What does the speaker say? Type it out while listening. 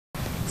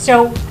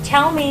So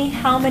tell me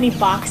how many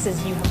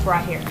boxes you have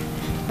brought here.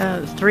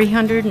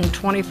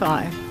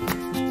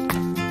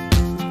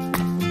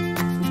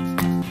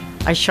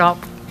 325. I shop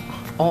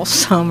all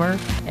summer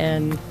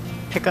and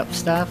pick up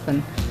stuff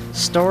and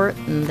store it,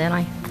 and then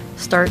I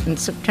start in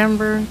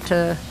September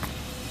to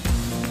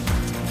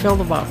fill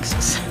the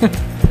boxes.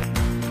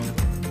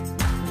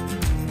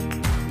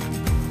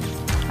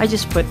 I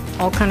just put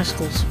all kind of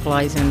school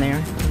supplies in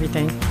there,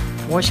 everything.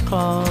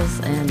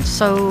 Washcloths and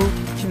soap,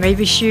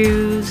 maybe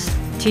shoes,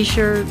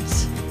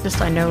 t-shirts. Just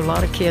I know a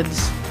lot of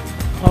kids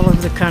all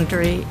over the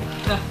country,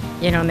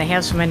 and they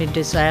have so many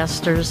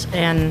disasters,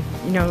 and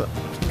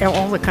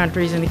all the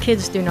countries, and the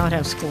kids do not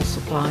have school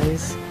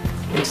supplies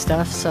and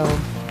stuff, so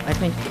I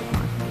think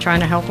I'm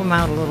trying to help them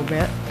out a little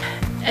bit.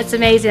 It's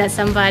amazing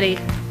that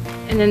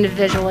an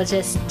individual would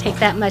just take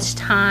that much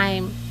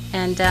time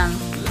and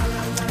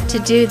to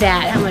do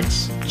that, how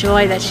much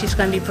joy that she's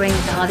going to be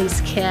bringing to all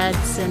these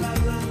kids. And